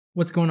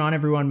What's going on,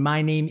 everyone?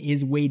 My name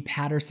is Wade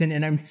Patterson,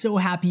 and I'm so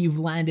happy you've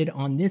landed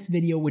on this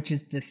video, which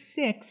is the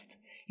 6th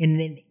in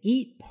an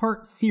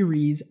 8-part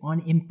series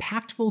on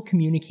impactful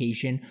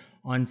communication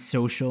on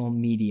social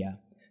media.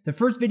 The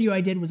first video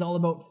I did was all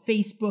about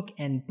Facebook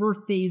and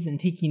birthdays and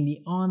taking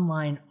the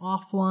online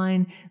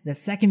offline. The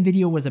second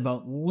video was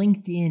about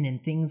LinkedIn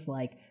and things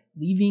like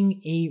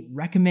leaving a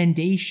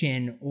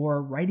recommendation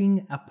or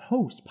writing a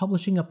post,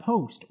 publishing a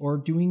post, or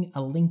doing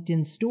a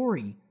LinkedIn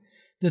story.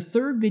 The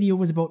third video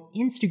was about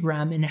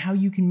Instagram and how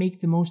you can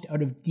make the most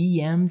out of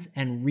DMs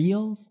and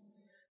Reels.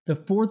 The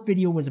fourth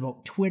video was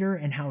about Twitter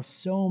and how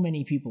so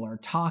many people are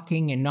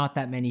talking and not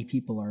that many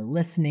people are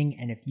listening,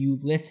 and if you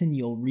listen,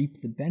 you'll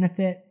reap the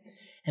benefit.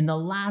 And the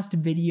last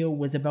video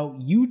was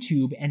about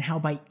YouTube and how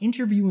by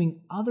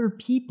interviewing other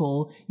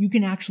people, you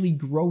can actually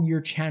grow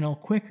your channel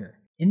quicker.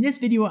 In this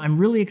video, I'm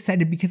really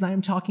excited because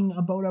I'm talking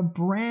about a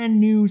brand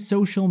new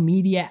social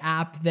media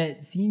app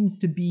that seems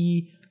to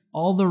be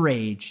all the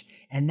rage,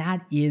 and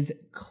that is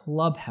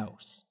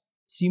Clubhouse.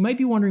 So you might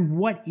be wondering,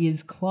 what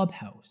is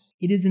Clubhouse?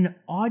 It is an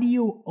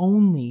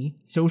audio-only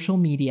social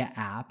media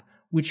app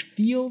which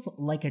feels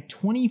like a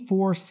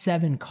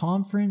 24/7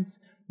 conference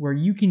where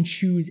you can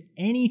choose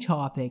any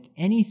topic,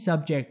 any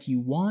subject you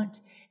want,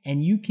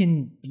 and you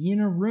can be in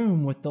a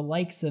room with the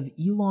likes of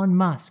Elon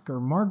Musk or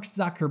Mark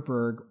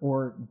Zuckerberg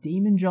or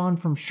Damon John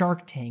from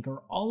Shark Tank,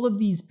 or all of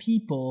these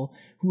people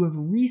who have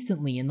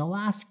recently, in the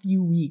last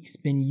few weeks,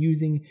 been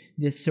using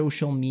this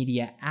social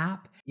media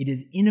app. It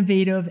is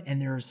innovative,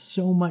 and there is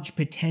so much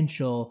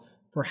potential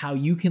for how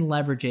you can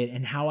leverage it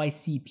and how I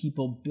see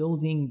people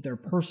building their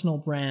personal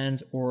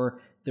brands or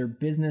their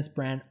business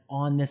brand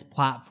on this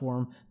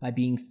platform by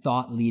being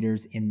thought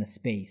leaders in the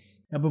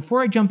space. Now,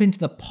 before I jump into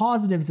the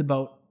positives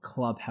about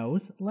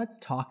Clubhouse, let's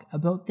talk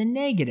about the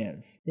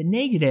negatives. The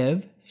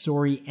negative,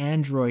 sorry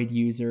Android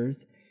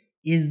users,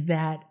 is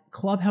that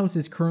Clubhouse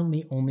is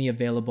currently only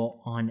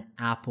available on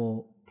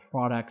Apple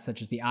products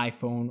such as the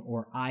iPhone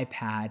or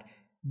iPad.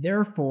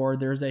 Therefore,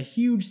 there's a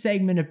huge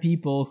segment of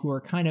people who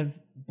are kind of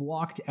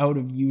blocked out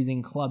of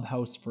using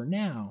Clubhouse for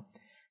now.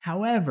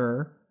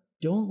 However,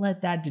 don't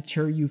let that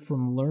deter you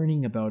from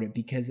learning about it,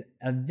 because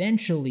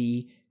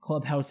eventually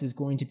Clubhouse is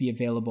going to be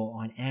available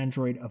on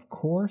Android, of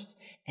course,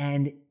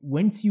 and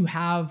once you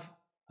have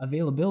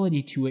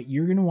availability to it,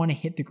 you're going to want to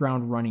hit the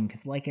ground running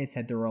because, like I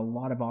said, there are a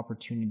lot of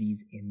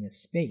opportunities in this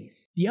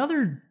space. The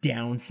other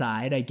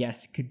downside, I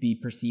guess, could be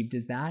perceived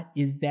as that,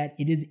 is that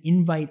it is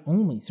invite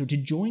only. So to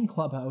join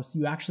Clubhouse,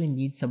 you actually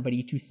need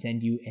somebody to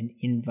send you an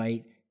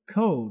invite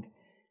code.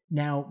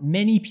 Now,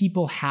 many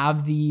people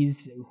have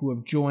these who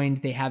have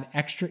joined, they have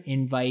extra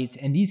invites,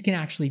 and these can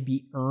actually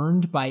be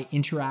earned by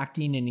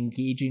interacting and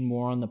engaging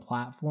more on the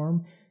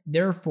platform.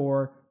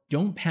 Therefore,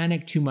 don't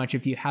panic too much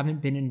if you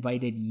haven't been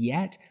invited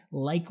yet.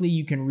 Likely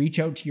you can reach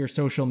out to your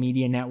social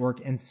media network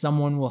and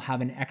someone will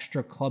have an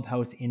extra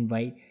Clubhouse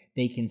invite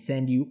they can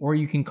send you, or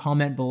you can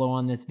comment below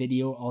on this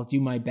video. I'll do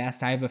my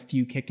best. I have a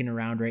few kicking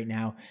around right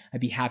now.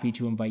 I'd be happy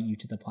to invite you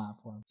to the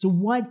platform. So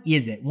what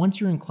is it?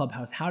 Once you're in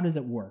Clubhouse, how does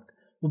it work?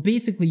 Well,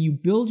 basically, you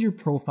build your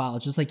profile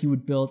just like you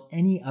would build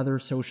any other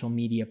social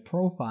media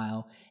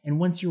profile. And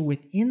once you're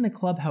within the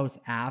Clubhouse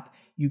app,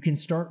 you can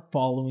start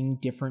following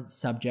different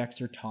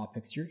subjects or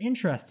topics you're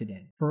interested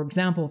in. For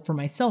example, for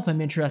myself, I'm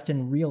interested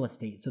in real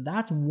estate. So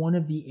that's one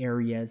of the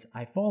areas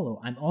I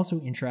follow. I'm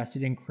also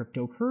interested in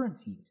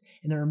cryptocurrencies.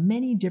 And there are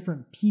many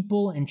different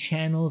people and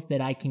channels that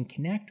I can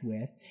connect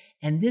with.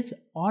 And this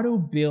auto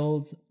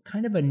builds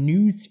kind of a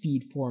news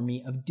feed for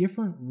me of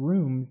different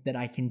rooms that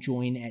I can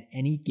join at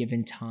any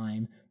given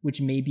time,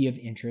 which may be of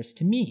interest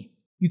to me.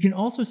 You can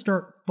also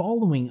start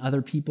following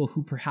other people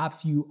who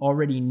perhaps you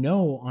already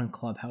know on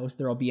Clubhouse.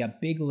 There will be a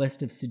big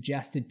list of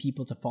suggested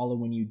people to follow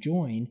when you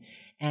join.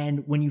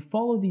 And when you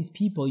follow these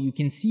people, you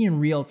can see in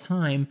real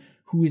time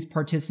who is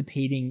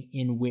participating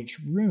in which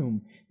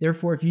room.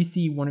 Therefore, if you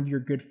see one of your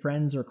good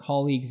friends or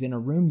colleagues in a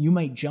room, you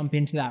might jump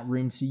into that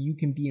room so you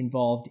can be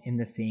involved in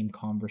the same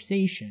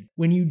conversation.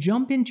 When you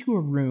jump into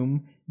a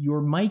room,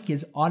 your mic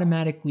is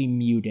automatically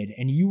muted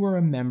and you are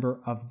a member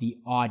of the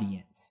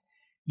audience.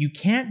 You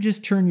can't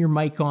just turn your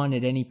mic on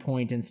at any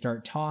point and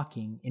start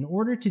talking. In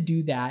order to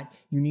do that,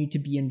 you need to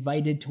be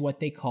invited to what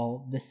they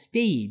call the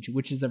stage,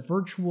 which is a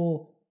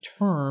virtual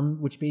term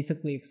which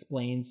basically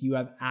explains you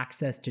have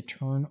access to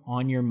turn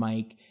on your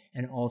mic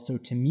and also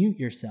to mute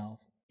yourself.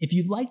 If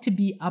you'd like to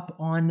be up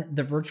on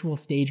the virtual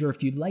stage, or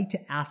if you'd like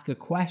to ask a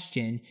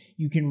question,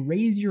 you can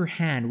raise your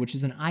hand, which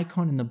is an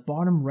icon in the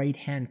bottom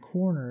right-hand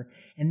corner,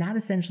 and that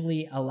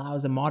essentially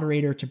allows a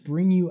moderator to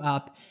bring you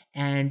up,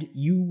 and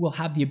you will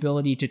have the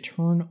ability to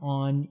turn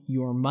on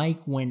your mic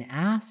when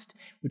asked,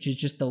 which is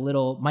just the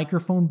little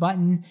microphone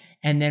button,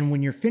 and then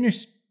when you're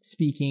finished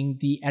speaking,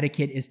 the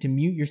etiquette is to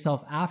mute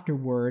yourself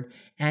afterward.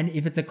 And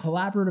if it's a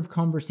collaborative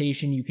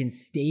conversation, you can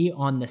stay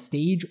on the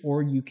stage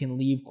or you can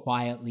leave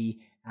quietly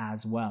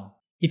as well.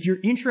 If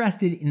you're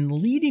interested in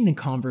leading a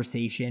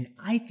conversation,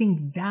 I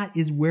think that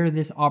is where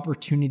this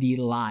opportunity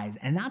lies.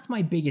 And that's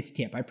my biggest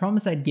tip. I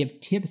promised I'd give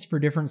tips for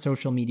different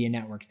social media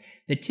networks.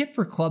 The tip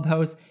for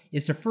Clubhouse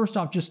is to first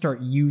off just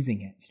start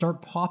using it.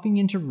 Start popping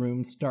into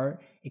rooms,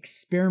 start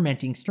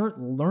experimenting, start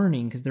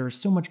learning, because there is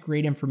so much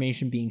great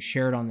information being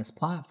shared on this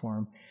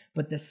platform.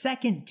 But the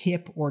second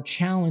tip or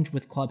challenge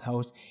with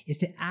Clubhouse is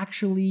to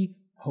actually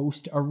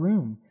host a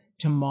room,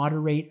 to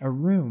moderate a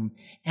room.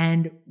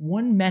 And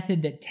one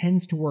method that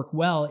tends to work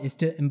well is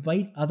to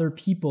invite other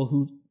people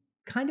who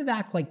kind of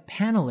act like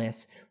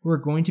panelists who are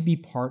going to be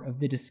part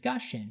of the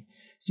discussion.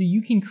 So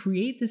you can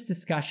create this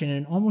discussion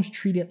and almost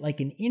treat it like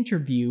an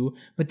interview,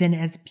 but then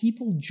as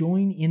people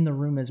join in the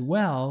room as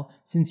well,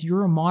 since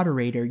you're a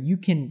moderator, you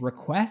can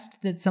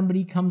request that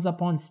somebody comes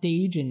up on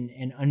stage and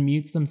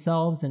unmutes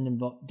themselves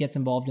and gets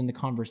involved in the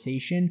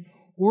conversation.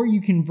 Or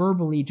you can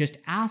verbally just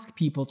ask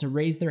people to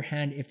raise their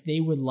hand if they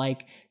would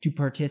like to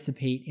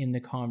participate in the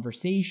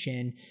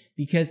conversation,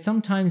 because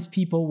sometimes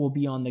people will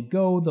be on the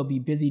go, they'll be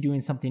busy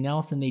doing something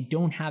else, and they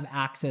don't have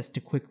access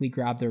to quickly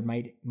grab their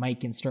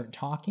mic and start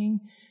talking.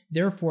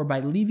 Therefore, by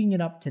leaving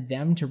it up to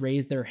them to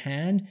raise their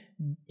hand,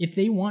 if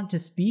they want to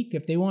speak,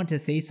 if they want to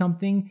say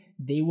something,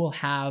 they will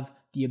have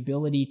the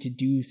ability to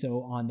do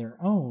so on their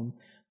own.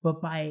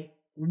 But by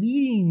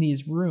leading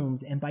these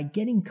rooms and by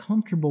getting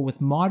comfortable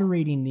with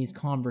moderating these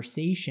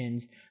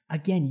conversations,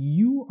 again,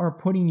 you are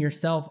putting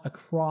yourself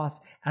across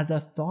as a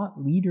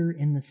thought leader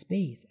in the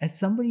space, as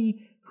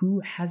somebody who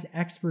has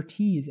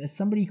expertise, as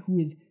somebody who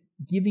is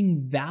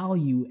giving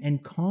value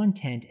and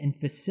content and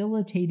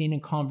facilitating a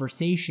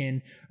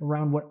conversation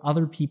around what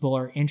other people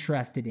are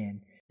interested in.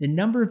 The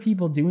number of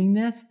people doing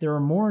this, there are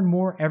more and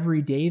more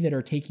every day that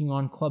are taking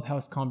on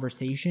Clubhouse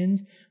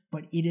conversations,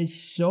 but it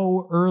is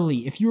so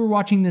early. If you were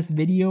watching this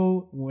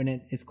video when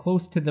it is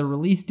close to the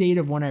release date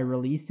of when I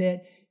release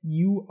it,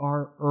 you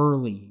are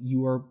early.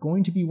 You are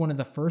going to be one of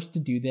the first to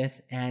do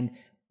this. And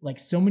like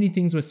so many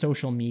things with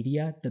social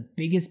media, the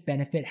biggest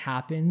benefit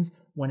happens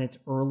when it's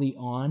early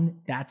on.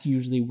 That's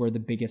usually where the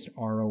biggest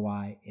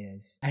ROI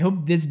is. I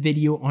hope this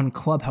video on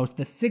Clubhouse,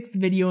 the 6th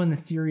video in the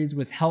series,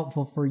 was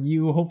helpful for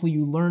you. Hopefully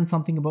you learned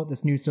something about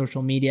this new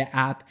social media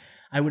app.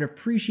 I would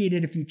appreciate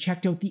it if you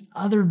checked out the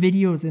other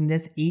videos in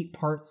this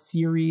 8-part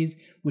series,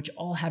 which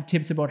all have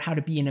tips about how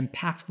to be an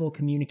impactful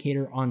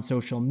communicator on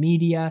social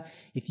media.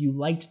 If you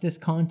liked this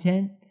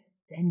content,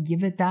 then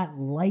give it that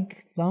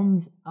like,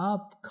 thumbs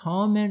up,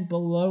 comment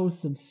below,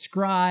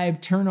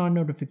 subscribe, turn on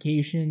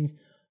notifications.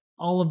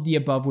 All of the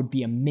above would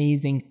be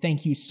amazing.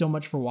 Thank you so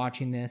much for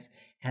watching this,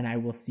 and I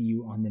will see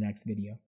you on the next video.